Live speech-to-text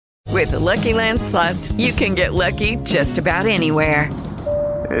With the Lucky Land Slots, you can get lucky just about anywhere.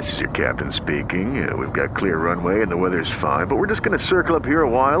 This is your captain speaking. We've got clear runway and the weather's fine, but we're just going to circle up here a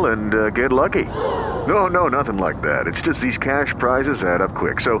while and get lucky. No, nothing like that. It's just these cash prizes add up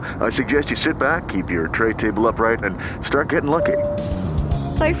quick. So I suggest you sit back, keep your tray table upright, and start getting lucky.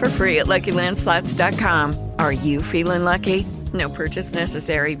 Play for free at LuckyLandSlots.com. Are you feeling lucky? No purchase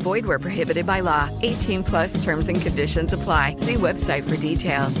necessary. Void where prohibited by law. 18 plus terms and conditions apply. See website for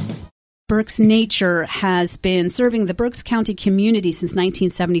details. Berks Nature has been serving the Berks County community since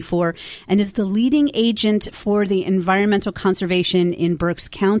 1974 and is the leading agent for the environmental conservation in Berks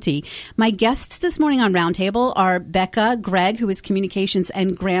County. My guests this morning on Roundtable are Becca Gregg, who is Communications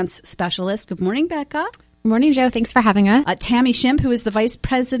and Grants Specialist. Good morning, Becca. Good morning, Joe. Thanks for having us. Tammy Shimp, who is the Vice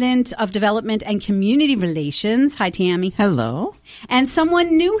President of Development and Community Relations. Hi, Tammy. Hello. And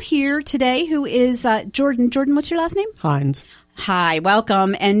someone new here today who is Jordan. Jordan, what's your last name? Hines. Hi,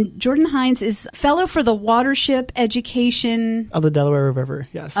 welcome. And Jordan Hines is fellow for the Watership Education Of the Delaware River,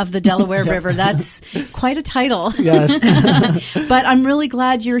 yes. Of the Delaware River. That's quite a title. Yes. But I'm really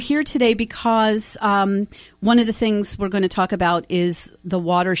glad you're here today because one of the things we're going to talk about is the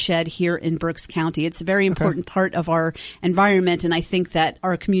watershed here in Berks County. It's a very important part of our environment, and I think that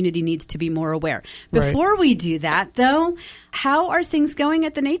our community needs to be more aware. Before we do that, though, how are things going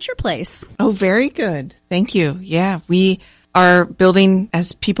at the Nature Place? Oh, very good. Thank you. Yeah, we are building,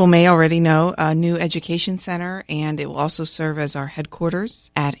 as people may already know, a new education center, and it will also serve as our headquarters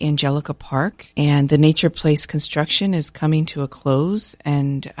at Angelica Park. And the Nature Place construction is coming to a close,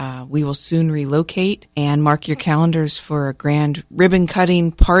 and we will soon relocate. And mark your calendars for a grand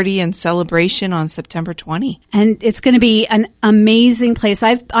ribbon-cutting party and celebration on September 20. And it's going to be an amazing place.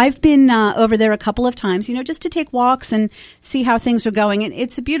 I've been over there a couple of times, just to take walks and see how things are going. And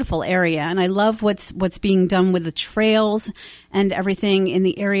it's a beautiful area, and I love what's being done with the trails and everything in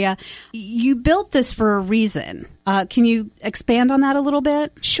the area. You built this for a reason. Can you expand on that a little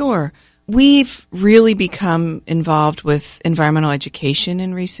bit? Sure. We've really become involved with environmental education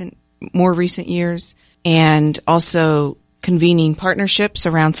in more recent years, and also convening partnerships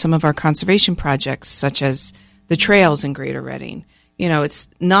around some of our conservation projects, such as the trails in Greater Reading. It's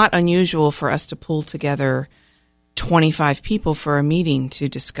not unusual for us to pull together 25 people for a meeting to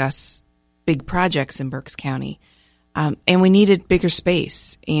discuss big projects in Berks County. And we needed bigger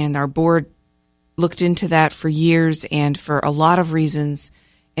space, and our board looked into that for years, and for a lot of reasons,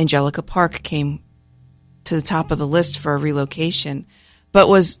 Angelica Park came to the top of the list for a relocation. But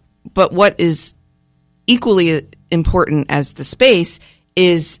what is equally important as the space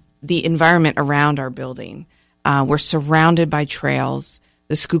is the environment around our building. We're surrounded by trails.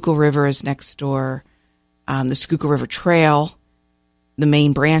 The Schuylkill River is next door. The Schuylkill River Trail, the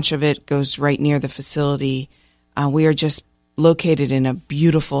main branch of it, goes right near the facility. We are just located in a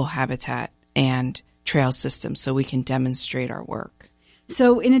beautiful habitat and trail system, so we can demonstrate our work.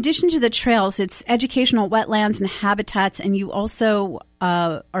 So in addition to the trails, it's educational wetlands and habitats, and you also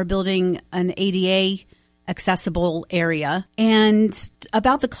are building an ADA accessible area. And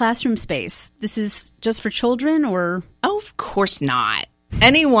about the classroom space, this is just for children, or? Oh, of course not.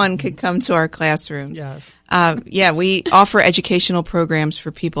 Anyone could come to our classrooms. Yes. We offer educational programs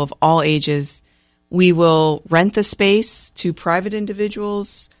for people of all ages. We will rent the space to private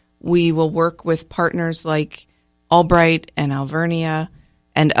individuals. We will work with partners like Albright and Alvernia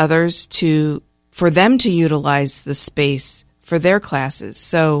and others for them to utilize the space for their classes.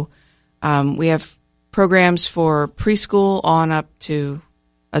 So we have programs for preschool on up to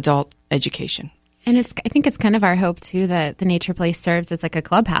adult education. And I think it's kind of our hope, too, that the Nature Place serves as like a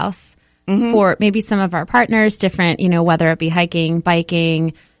clubhouse for maybe some of our partners, different, whether it be hiking,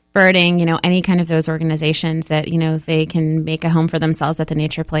 biking, birding, any kind of those organizations that, they can make a home for themselves at the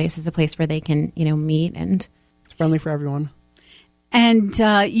Nature Place as a place where they can, meet. And it's friendly for everyone. And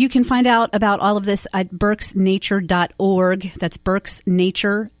you can find out about all of this at berksnature.org. That's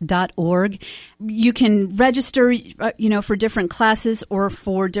berksnature.org. You can register, for different classes or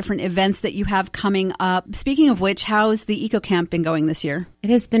for different events that you have coming up. Speaking of which, how's the Eco Camp been going this year? It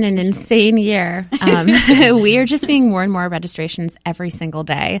has been an insane year. We are just seeing more and more registrations every single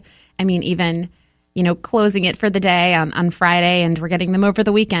day. I mean, even closing it for the day on Friday, and we're getting them over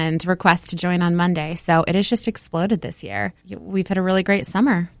the weekend, requests to join on Monday. So it has just exploded this year. We've had a really great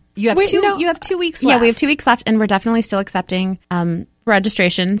summer. You have 2 weeks left. Yeah, we have 2 weeks left, and we're definitely still accepting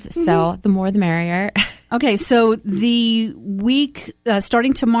registrations. Mm-hmm. So the more the merrier. Okay, so the week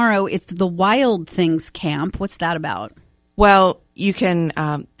starting tomorrow, it's the Wild Things Camp. What's that about? Well, you can,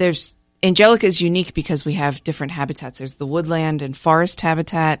 Angelica is unique because we have different habitats. There's the woodland and forest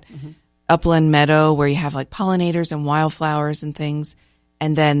habitat, upland meadow where you have like pollinators and wildflowers and things.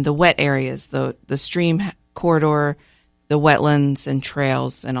 and then the wet areas, the stream corridor, the wetlands and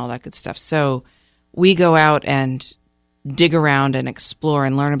trails and all that good stuff. So we go out and dig around and explore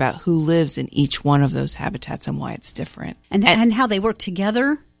and learn about who lives in each one of those habitats and why it's different. And how they work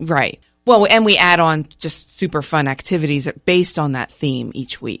together. Right. Well, and we add on just super fun activities based on that theme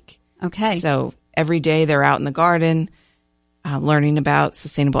each week. Okay. So every day they're out in the garden learning about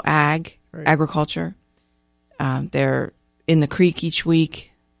sustainable agriculture. They're in the creek each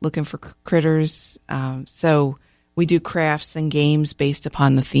week looking for critters. So we do crafts and games based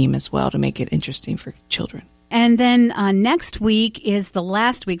upon the theme as well to make it interesting for children. And then next week is the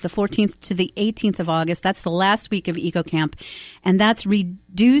last week, the 14th to the 18th of August. That's the last week of EcoCamp. And that's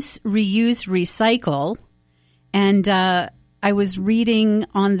Reduce, Reuse, Recycle. And I was reading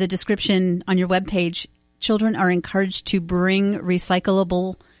on the description on your webpage, children are encouraged to bring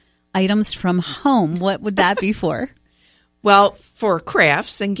recyclable items from home. What would that be for? Well, for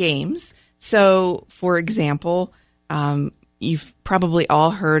crafts and games. So, for example, you've probably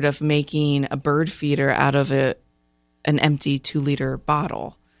all heard of making a bird feeder out of an empty 2-liter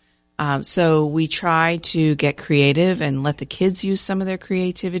bottle. So we try to get creative and let the kids use some of their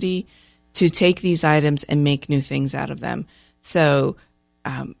creativity to take these items and make new things out of them. So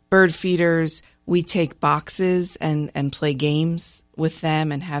bird feeders, we take boxes and play games with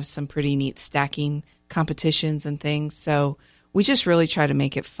them and have some pretty neat stacking competitions and things. So we just really try to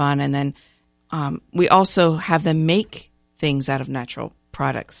make it fun. And then we also have them make things out of natural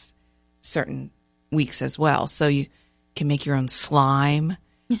products certain weeks as well. So you can make your own slime.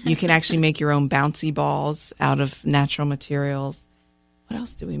 You can actually make your own bouncy balls out of natural materials. What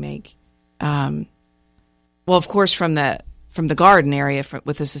else do we make? Well, of course, from the garden area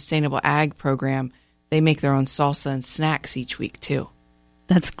with the Sustainable Ag program, they make their own salsa and snacks each week too.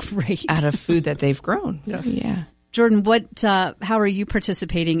 That's great. Out of food that they've grown. Yes. Yeah. Jordan, how are you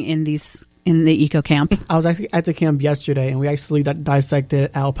participating in the EcoCamp? I was actually at the camp yesterday, and we actually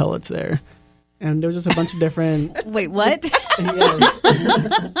dissected owl pellets there. And there was just a bunch of different... Wait, what?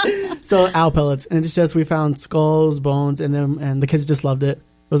 Yes. So owl pellets. And it's just we found skulls, bones in them, and the kids just loved it.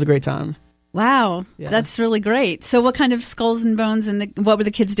 It was a great time. Wow. Yeah. That's really great. So what kind of skulls and bones and what were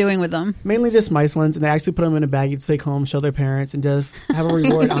the kids doing with them? Mainly just mice ones, and they actually put them in a baggie to take home, show their parents, and just have a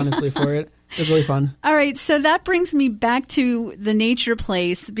reward, honestly, for it. It was really fun. All right, so that brings me back to the Nature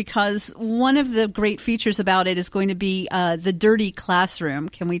Place because one of the great features about it is going to be the Dirty Classroom.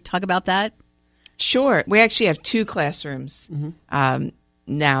 Can we talk about that? Sure. We actually have 2 classrooms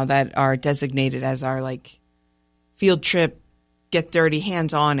now that are designated as our field trip, get dirty,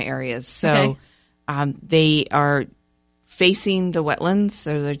 hands-on areas. So they are facing the wetlands.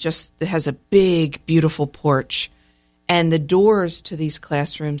 So it has a big, beautiful porch. And the doors to these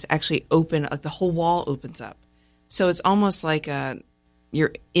classrooms actually open, the whole wall opens up. So it's almost like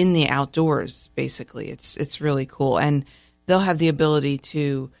you're in the outdoors, basically. It's really cool. And they'll have the ability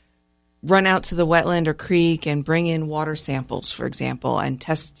to run out to the wetland or creek and bring in water samples, for example, and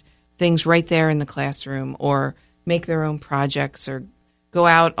test things right there in the classroom, or make their own projects, or go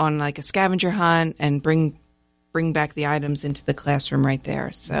out on a scavenger hunt and bring back the items into the classroom right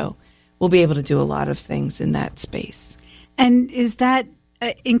there. So we'll be able to do a lot of things in that space. And is that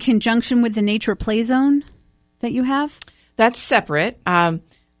in conjunction with the Nature Play Zone that you have? That's separate.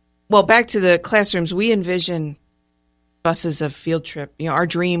 Well, back to the classrooms, we envision buses of field trip. Our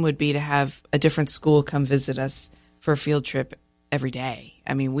dream would be to have a different school come visit us for a field trip every day.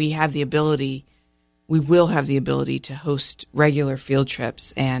 I mean, we will have the ability to host regular field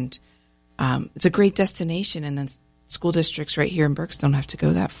trips, and it's a great destination, and then school districts right here in Berks don't have to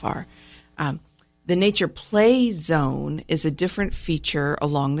go that far. The Nature Play Zone is a different feature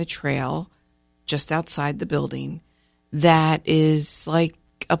along the trail just outside the building that is like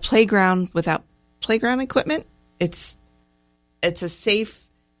a playground without playground equipment. It's a safe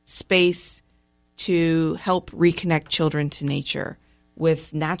space to help reconnect children to nature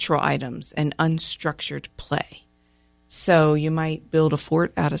with natural items and unstructured play. So you might build a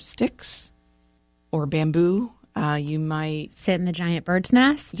fort out of sticks or bamboo. You might sit in the giant bird's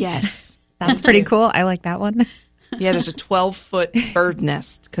nest. Yes. That's pretty cool. I like that one. Yeah, there's a 12-foot bird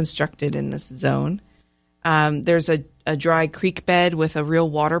nest constructed in this zone. There's a dry creek bed with a real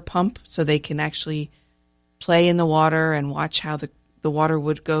water pump, so they can actually play in the water and watch how the water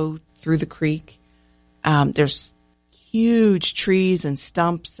would go through the creek. There's huge trees and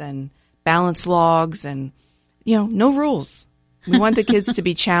stumps and balance logs and, no rules. We want the kids to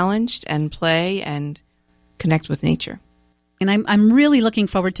be challenged and play and connect with nature. And I'm really looking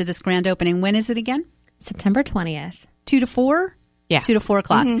forward to this grand opening. When is it again? September 20th. 2 to 4? Yeah. 2 to 4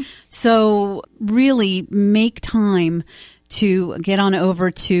 o'clock. So really make time to get on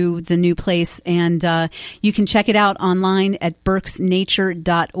over to the new place, and you can check it out online at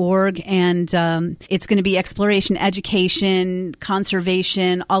berksnature.org, and it's going to be exploration, education,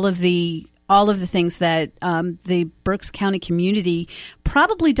 conservation, all of the things that the Berks County community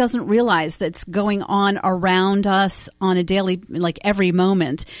probably doesn't realize that's going on around us on a daily, like every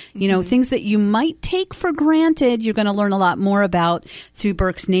moment. You know, things that you might take for granted, you're going to learn a lot more about through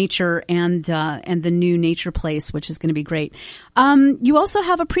Berks Nature and the new nature place, which is going to be great. You also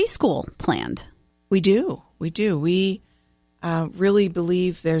have a preschool planned. We do. We really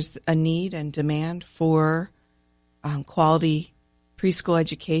believe there's a need and demand for quality preschool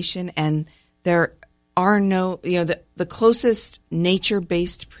education, and there are no, the closest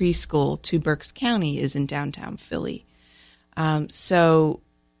nature-based preschool to Berks County is in downtown Philly. So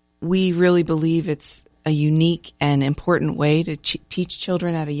we really believe it's a unique and important way to teach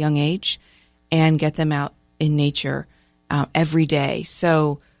children at a young age and get them out in nature every day.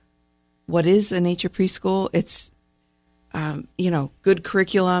 So what is a nature preschool? It's, good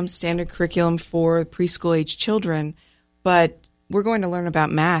curriculum, standard curriculum for preschool-age children, but we're going to learn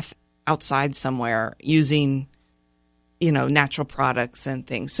about math outside somewhere using, natural products and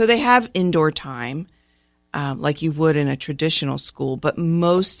things. So they have indoor time like you would in a traditional school, but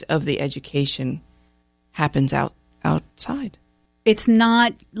most of the education happens outside. It's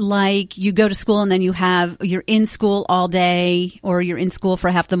not like you go to school and then you're in school all day, or you're in school for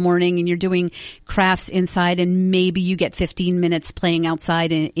half the morning and you're doing crafts inside, and maybe you get 15 minutes playing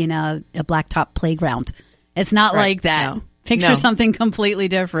outside in a blacktop playground. It's not like that. No. Picture something completely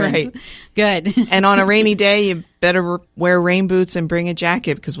different. Right. Good. And on a rainy day, you better wear rain boots and bring a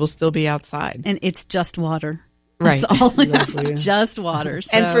jacket because we'll still be outside. And it's just water. Right. That's all Exactly. it's just water.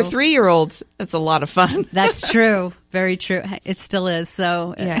 So. And for 3-year-olds, that's a lot of fun. That's true. Very true. It still is.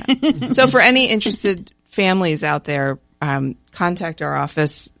 So Yeah. So for any interested families out there, contact our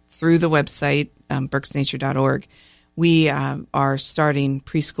office through the website, berksnature.org. We are starting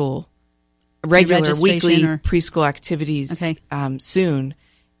regular weekly preschool activities soon,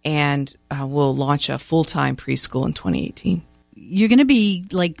 and we'll launch a full-time preschool in 2018. You're going to be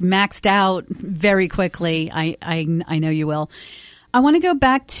like maxed out very quickly. I know you will. I want to go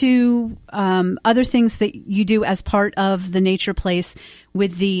back to other things that you do as part of the Nature Place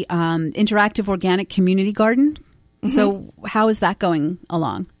with the interactive organic community garden. So how is that going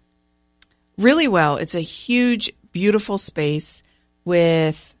along? Really well. It's a huge, beautiful space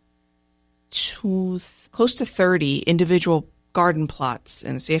with close to 30 individual garden plots.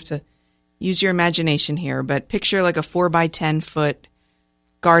 And so you have to use your imagination here, but picture like a 4x10 foot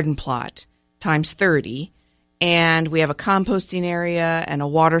garden plot times 30. And we have a composting area and a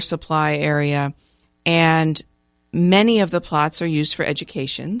water supply area. And many of the plots are used for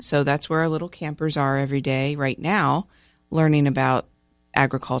education. So that's where our little campers are every day right now, learning about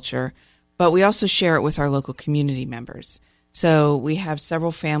agriculture. But we also share it with our local community members. So we have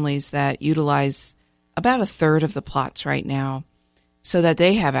several families that utilize about a third of the plots right now so that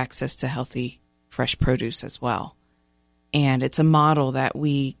they have access to healthy, fresh produce as well. And it's a model that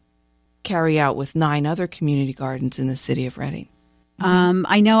we carry out with 9 other community gardens in the city of Reading.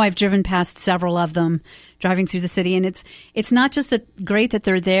 I know I've driven past several of them driving through the city, and it's not just great that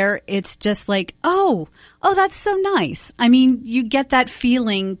they're there. It's just like, oh, that's so nice. I mean, you get that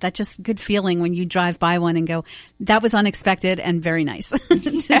feeling, that just good feeling when you drive by one and go, that was unexpected and very nice.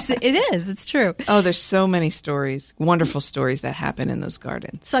 It is. It's true. Oh, there's so many stories, wonderful stories that happen in those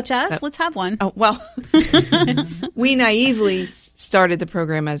gardens. Such as? Let's have one. Oh, well, we naively started the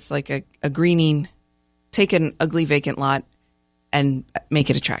program as like a greening, take an ugly vacant lot and make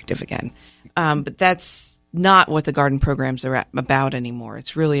it attractive again. But that's not what the garden programs are about anymore.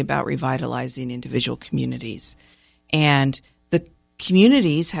 It's really about revitalizing individual communities. And the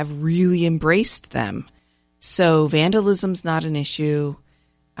communities have really embraced them. So vandalism's not an issue.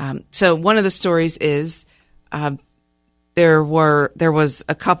 So one of the stories is there was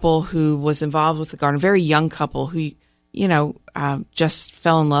a couple who was involved with the garden, a very young couple who, just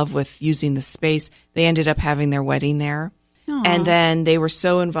fell in love with using the space. They ended up having their wedding there. Aww. And then they were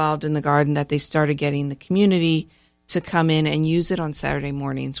so involved in the garden that they started getting the community to come in and use it on Saturday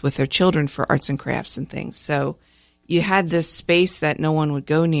mornings with their children for arts and crafts and things. So you had this space that no one would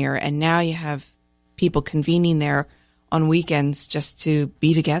go near, and now you have people convening there on weekends just to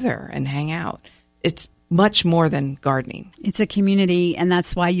be together and hang out. It's much more than gardening. It's a community, and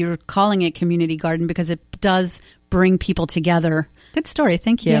that's why you're calling it community garden, because it does bring people together. Good story.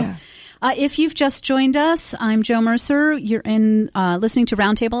 Thank you. Yeah. If you've just joined us, I'm Jo Mercer. You're listening to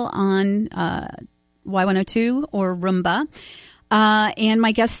Roundtable on Y102 or Roomba. And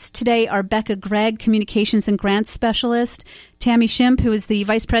my guests today are Becca Gregg, Communications and Grants Specialist, Tammy Shimp, who is the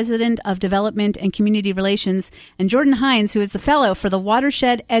Vice President of Development and Community Relations, and Jordan Hines, who is the Fellow for the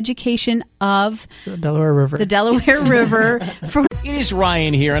Watershed Education of The Delaware River. The Delaware River. It is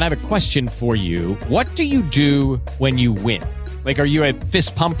Ryan here, and I have a question for you. What do you do when you win? Like, are you a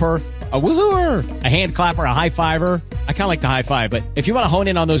fist pumper, a woohooer, a hand clapper, a high fiver? I kind of like the high five, but if you want to hone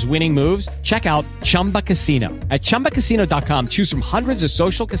in on those winning moves, check out Chumba Casino. At ChumbaCasino.com, choose from hundreds of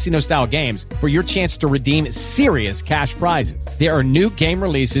social casino-style games for your chance to redeem serious cash prizes. There are new game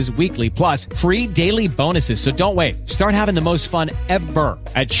releases weekly, plus free daily bonuses. So don't wait. Start having the most fun ever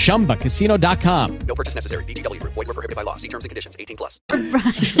at ChumbaCasino.com. No purchase necessary. VGW Group. Void where prohibited by law. See terms and conditions.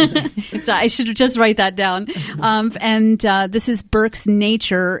 18+. So I should just write that down. This is Berks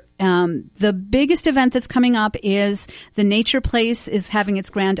Nature. The biggest event that's coming up is the Nature Place is having its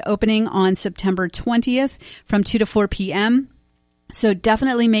grand opening on September 20th from 2 to 4 p.m. So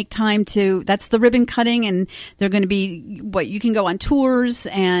definitely make time that's the ribbon cutting, and they're going to be, you can go on tours,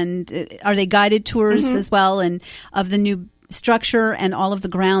 and are they guided tours as well, and of the new structure and all of the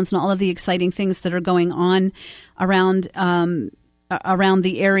grounds and all of the exciting things that are going on around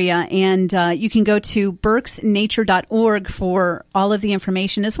the area. And you can go to berksnature.org for all of the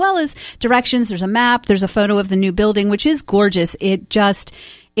information, as well as directions. There's a map. There's a photo of the new building, which is gorgeous.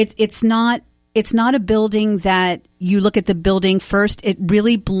 It's not a building that you look at the building first. It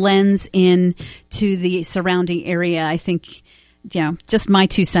really blends in to the surrounding area. I think, just my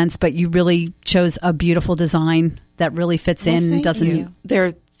 2 cents, but you really chose a beautiful design that really fits in. Thank Doesn't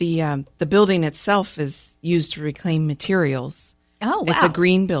you. The building itself is used to reclaim materials. Oh, wow. It's a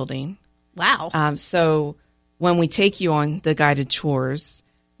green building. Wow. So when we take you on the guided tours,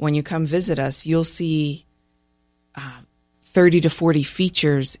 when you come visit us, you'll see 30 to 40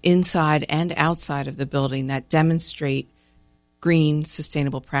 features inside and outside of the building that demonstrate green,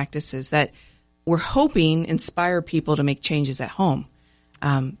 sustainable practices that we're hoping inspire people to make changes at home.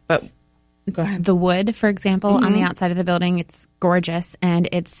 But go ahead. The wood, for example, on the outside of the building, it's gorgeous, and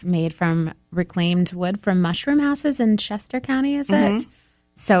it's made from reclaimed wood from mushroom houses in Chester County, is it?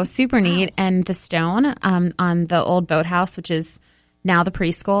 So super neat. And the stone on the old boathouse, which is now the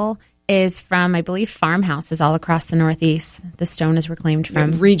preschool, is from, I believe, farmhouses all across the Northeast. The stone is reclaimed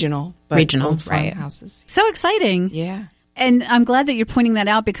from regional right? farmhouses. So exciting. Yeah. And I'm glad that you're pointing that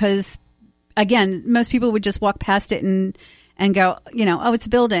out, because, again, most people would just walk past it and go, oh, it's a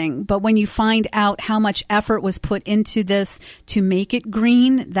building. But when you find out how much effort was put into this to make it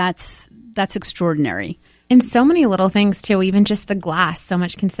green, that's extraordinary. And so many little things, too, even just the glass. So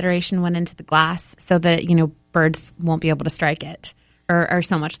much consideration went into the glass so that, birds won't be able to strike it, or are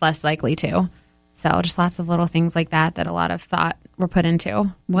so much less likely to. So just lots of little things like that a lot of thought were put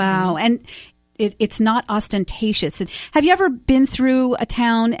into. Wow. And it's not ostentatious. Have you ever been through a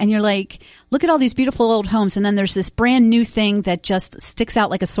town and you're like, look at all these beautiful old homes, and then there's this brand new thing that just sticks out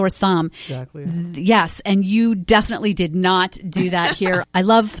like a sore thumb? Exactly. Yes, and you definitely did not do that here. I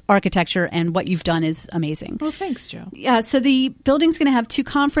love architecture, and what you've done is amazing. Well, thanks, Joe. Yeah, so the building's going to have 2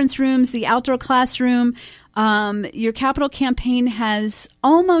 conference rooms, the outdoor classroom. Your capital campaign has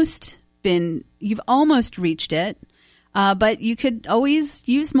you've almost reached it. But you could always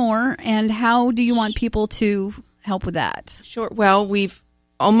use more. And how do you want people to help with that? Sure. Well, we've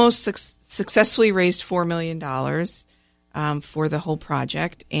almost successfully raised $4 million for the whole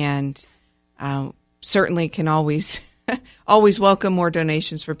project, and certainly can always welcome more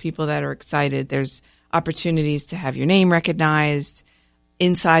donations for people that are excited. There's opportunities to have your name recognized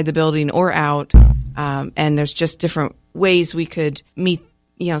inside the building or out, and there's just different ways we could meet.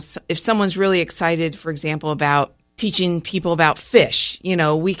 If someone's really excited, for example, about teaching people about fish,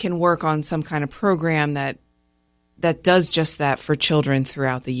 we can work on some kind of program that does just that for children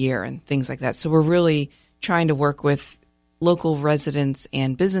throughout the year and things like that. So we're really trying to work with local residents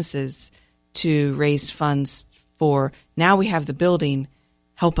and businesses to raise funds for, now we have the building,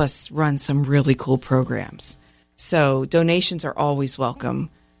 help us run some really cool programs. So donations are always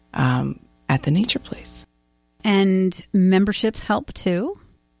welcome at the Nature Place. And memberships help too?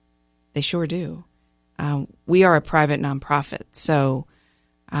 They sure do. We are a private nonprofit, so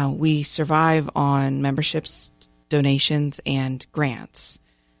we survive on memberships, donations, and grants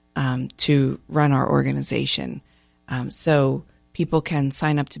to run our organization. So people can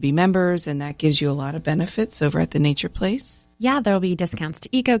sign up to be members, and that gives you a lot of benefits over at the Nature Place. Yeah, there will be discounts to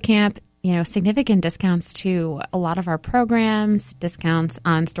Eco Camp, significant discounts to a lot of our programs, discounts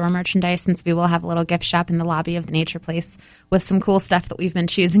on store merchandise, since we will have a little gift shop in the lobby of the Nature Place with some cool stuff that we've been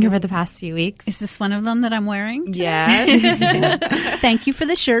choosing over the past few weeks. Is this one of them that I'm wearing today? Yes. Thank you for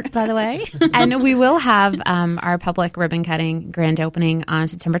the shirt, by the way. And we will have our public ribbon cutting grand opening on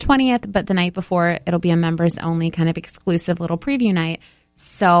September 20th, but the night before, it'll be a members-only kind of exclusive little preview night.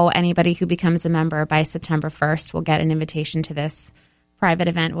 So anybody who becomes a member by September 1st will get an invitation to this private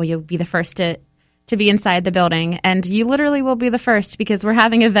event where you'll be the first to be inside the building. And you literally will be the first because we're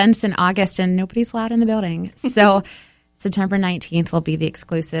having events in August and nobody's allowed in the building. So September 19th will be the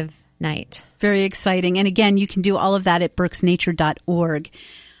exclusive night. Very exciting. And again, you can do all of that at brooksnature.org.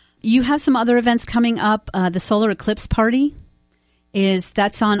 You have some other events coming up. The Solar Eclipse Party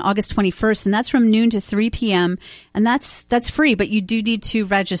that's on August 21st, and that's from noon to 3 p.m. And that's free, but you do need to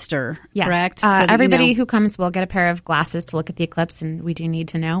register, yes. Correct? So everybody who comes will get a pair of glasses to look at the eclipse, and we do need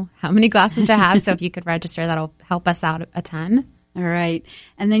to know how many glasses to have. So if you could register, that'll help us out a ton. All right.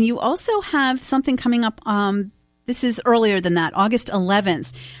 And then you also have something coming up. This is earlier than that, August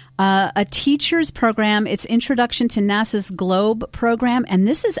 11th. A teacher's program. It's Introduction to NASA's GLOBE program, and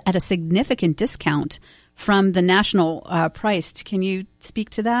this is at a significant discount from the national price. Can you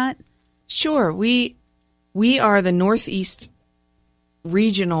speak to that? Sure. We are the Northeast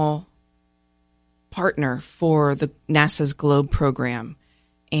regional partner for the NASA's GLOBE program.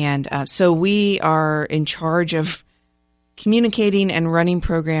 And so we are in charge of communicating and running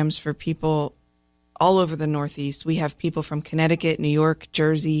programs for people all over the Northeast. We have people from Connecticut, New York,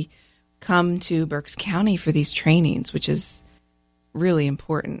 Jersey come to Berks County for these trainings, which is really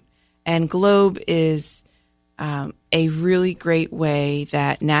important. And GLOBE is a really great way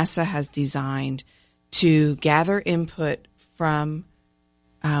that NASA has designed to gather input from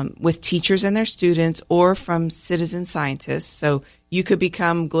with teachers and their students or from citizen scientists. So you could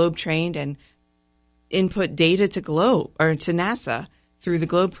become GLOBE trained and input data to GLOBE or to NASA through the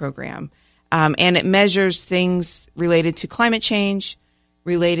GLOBE program. And it measures things related to climate change,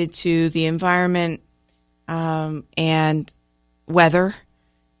 related to the environment, and weather.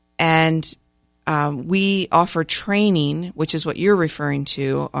 And we offer training, which is what you're referring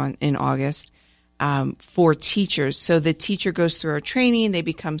to in August, for teachers. So the teacher goes through our training, they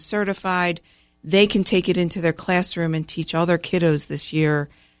become certified, they can take it into their classroom and teach all their kiddos this year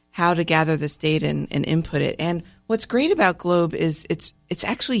how to gather this data and input it. And what's great about GLOBE is it's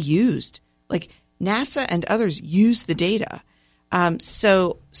actually used. Like NASA and others use the data.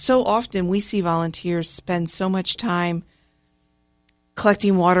 So often we see volunteers spend so much time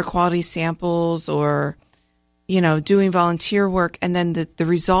collecting water quality samples or, doing volunteer work, and then the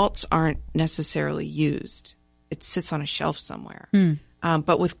results aren't necessarily used. It sits on a shelf somewhere.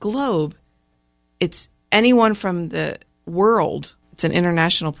 But with GLOBE, it's anyone from the world, it's an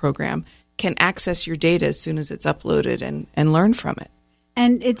international program, can access your data as soon as it's uploaded and learn from it.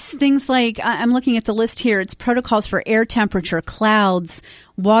 And it's things like, I'm looking at the list here, it's protocols for air temperature, clouds,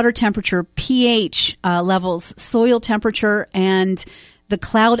 water temperature, pH levels, soil temperature, and the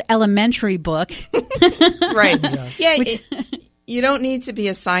Cloud Elementary book. Right. Yeah, you don't need to be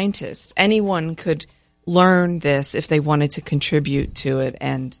a scientist. Anyone could learn this if they wanted to contribute to it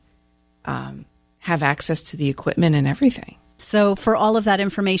and have access to the equipment and everything. So for all of that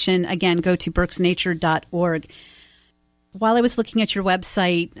information, again, go to brooksnature.org. While I was looking at your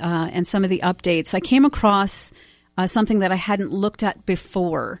website and some of the updates, I came across something that I hadn't looked at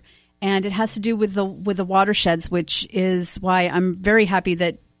before, and it has to do with the watersheds, which is why I'm very happy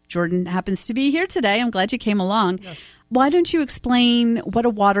that Jordan happens to be here today. I'm glad you came along. Yes. Why don't you explain what a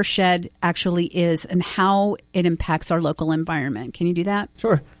watershed actually is and how it impacts our local environment? Can you do that?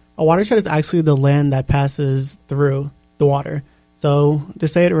 Sure. A watershed is actually the land that passes through the water. So to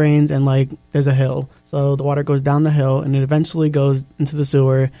say it rains and there's a hill. So the water goes down the hill and it eventually goes into the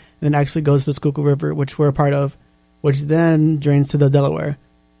sewer and then actually goes to the Schuylkill River, which we're a part of, which then drains to the Delaware.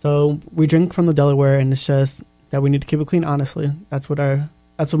 So we drink from the Delaware, and it's just that we need to keep it clean, honestly. That's what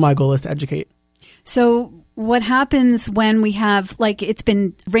my goal is, to educate. So what happens when we have, it's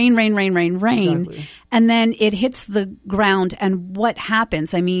been rain, exactly. And then it hits the ground, and what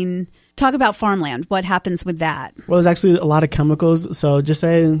happens? I mean, talk about farmland. What happens with that? Well, there's actually a lot of chemicals. So just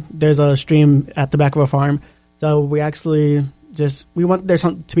say there's a stream at the back of a farm. So we actually we want there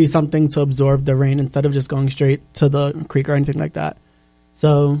to be something to absorb the rain instead of just going straight to the creek or anything like that.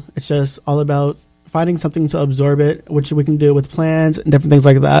 So it's just all about finding something to absorb it, which we can do with plants and different things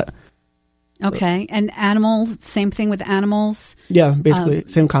like that. Okay. And animals, same thing with animals? Yeah, basically,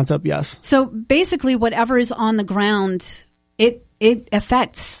 same concept, yes. So basically, whatever is on the ground, it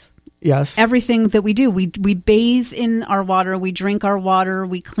affects Yes. Everything that we do, we bathe in our water, we drink our water,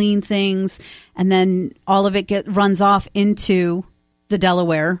 we clean things, and then all of it runs off into the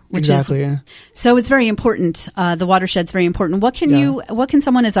Delaware, which exactly, is so it's very important. The watershed's very important. What can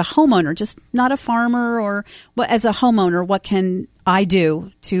someone as a homeowner, just not a farmer, or as a homeowner, what can I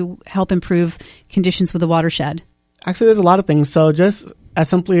do to help improve conditions with the watershed? Actually, there's a lot of things. So just as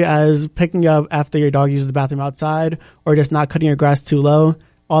simply as picking up after your dog uses the bathroom outside, or just not cutting your grass too low,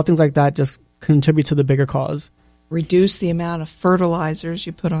 all things like that just contribute to the bigger cause. Reduce the amount of fertilizers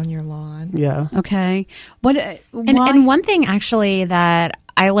you put on your lawn. Yeah. Okay. And one thing actually that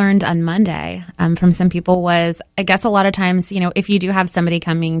I learned on Monday from some people was, I guess a lot of times, if you do have somebody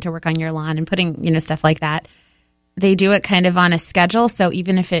coming to work on your lawn and putting, stuff like that, they do it kind of on a schedule. So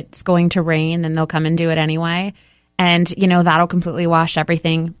even if it's going to rain, then they'll come and do it anyway. And, that'll completely wash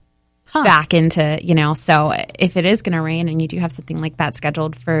everything back into, so if it is going to rain and you do have something like that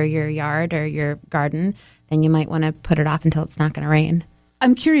scheduled for your yard or your garden, then you might want to put it off until it's not going to rain.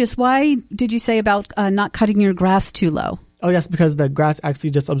 I'm curious, why did you say about not cutting your grass too low? Oh, yes, because the grass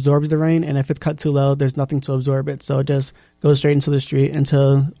actually just absorbs the rain, and if it's cut too low, there's nothing to absorb it. So it just goes straight into the street,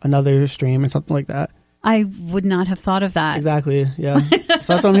 into another stream or something like that. I would not have thought of that. Exactly, yeah. So that's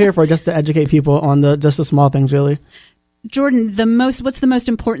what I'm here for, just to educate people on just the small things, really. Jordan, what's the most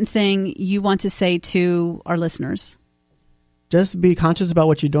important thing you want to say to our listeners? Just be conscious about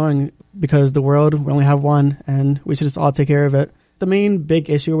what you're doing, because the world, we only have one, and we should just all take care of it. The main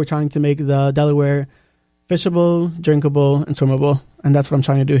big issue, we're trying to make the Delaware fishable, drinkable, and swimmable, and that's what I'm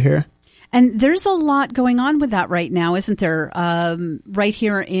trying to do here. And there's a lot going on with that right now, isn't there? Right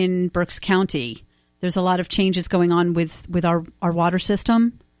here in Berks County, there's a lot of changes going on with our water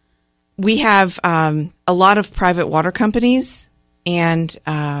system. We have a lot of private water companies, and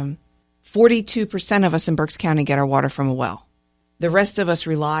 42% of us in Berks County get our water from a well. The rest of us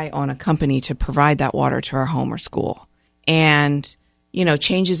rely on a company to provide that water to our home or school. And,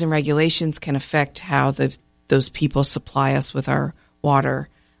 changes in regulations can affect how those people supply us with our water.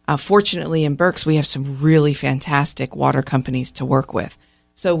 Fortunately, in Berks, we have some really fantastic water companies to work with.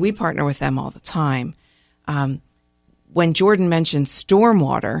 So we partner with them all the time. When Jordan mentioned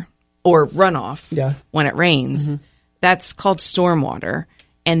stormwater or runoff when it rains, that's called stormwater.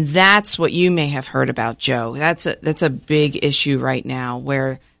 And that's what you may have heard about, Joe. That's a big issue right now,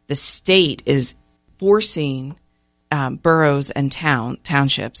 where the state is forcing boroughs and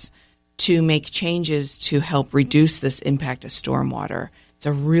townships to make changes to help reduce this impact of stormwater. It's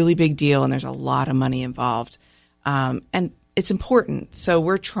a really big deal, and there's a lot of money involved. And it's important. So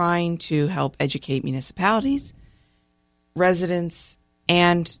we're trying to help educate municipalities, residents,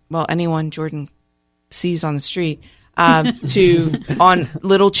 and, anyone Jordan sees on the street, on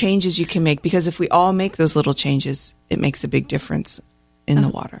little changes you can make, because if we all make those little changes, it makes a big difference in the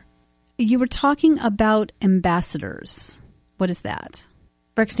water. You were talking about ambassadors. What is that?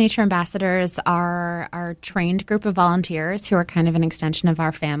 Berks Nature Ambassadors are our trained group of volunteers who are kind of an extension of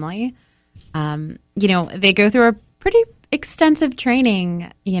our family. They go through a pretty extensive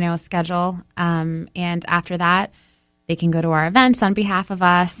training, schedule. And after that, they can go to our events on behalf of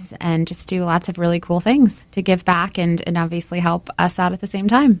us and just do lots of really cool things to give back and obviously help us out at the same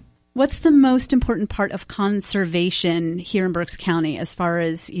time. What's the most important part of conservation here in Berks County as far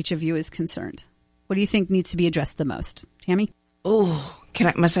as each of you is concerned? What do you think needs to be addressed the most? Tammy? Oh,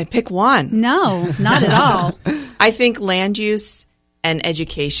 must I pick one? No, not at all. I think land use and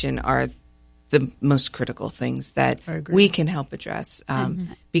education are the most critical things that we can help address,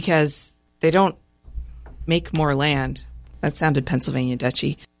 because they don't make more land. That sounded Pennsylvania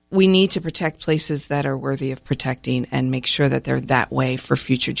Dutchy. We need to protect places that are worthy of protecting and make sure that they're that way for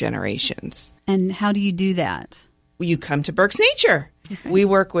future generations. And how do you do that? You come to Berks Nature. Okay. We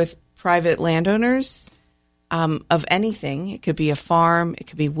work with private landowners of anything. It could be a farm, it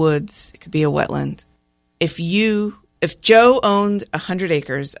could be woods, it could be a wetland. If Joe owned 100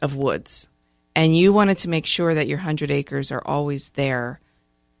 acres of woods and you wanted to make sure that your 100 acres are always there,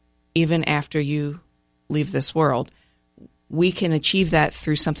 even after you leave this world, we can achieve that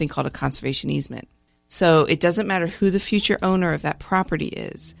through something called a conservation easement. So it doesn't matter who the future owner of that property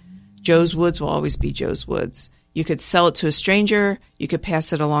is. Joe's Woods will always be Joe's Woods. You could sell it to a stranger. You could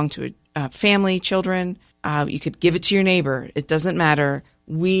pass it along to a family, children. You could give it to your neighbor. It doesn't matter.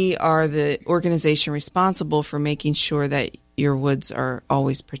 We are the organization responsible for making sure that your woods are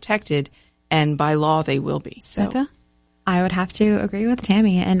always protected, and by law they will be. So Becca? I would have to agree with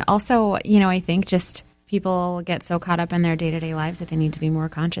Tammy. And also, I think just people get so caught up in their day-to-day lives that they need to be more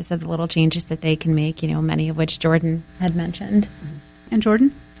conscious of the little changes that they can make, many of which Jordan had mentioned. And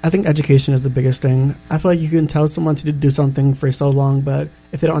Jordan? I think education is the biggest thing. I feel like you can tell someone to do something for so long, but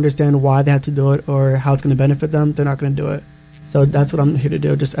if they don't understand why they have to do it or how it's going to benefit them, they're not going to do it. So that's what I'm here to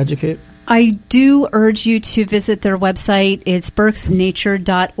do, just educate. I do urge you to visit their website. It's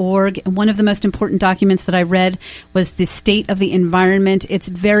berksnature.org. And one of the most important documents that I read was the state of the environment. It's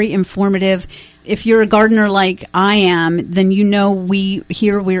very informative. If you're a gardener like I am, then you know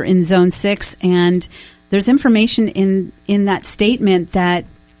we're in Zone 6, and there's information in that statement that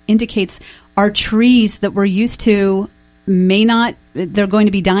indicates our trees that we're used to they're going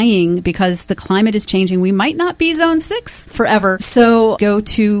to be dying because the climate is changing. We might not be Zone 6 forever. So go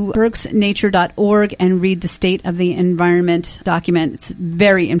to berksnature.org and read the State of the Environment document. It's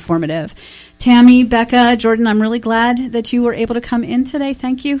very informative. Tammy, Becca, Jordan, I'm really glad that you were able to come in today.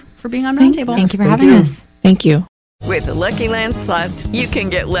 Thank you for being on Roundtable. Thank you for having us. Thank you. With the Lucky Land Slots, you can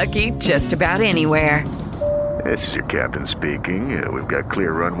get lucky just about anywhere. This is your captain speaking. We've got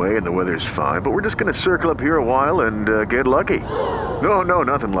clear runway and the weather's fine, but we're just going to circle up here a while and get lucky. No,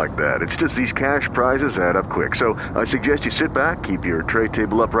 nothing like that. It's just these cash prizes add up quick. So I suggest you sit back, keep your tray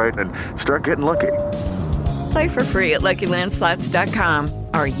table upright, and start getting lucky. Play for free at LuckyLandSlots.com.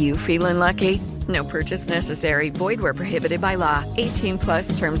 Are you feeling lucky? No purchase necessary. Void where prohibited by law.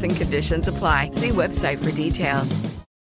 18+ terms and conditions apply. See website for details.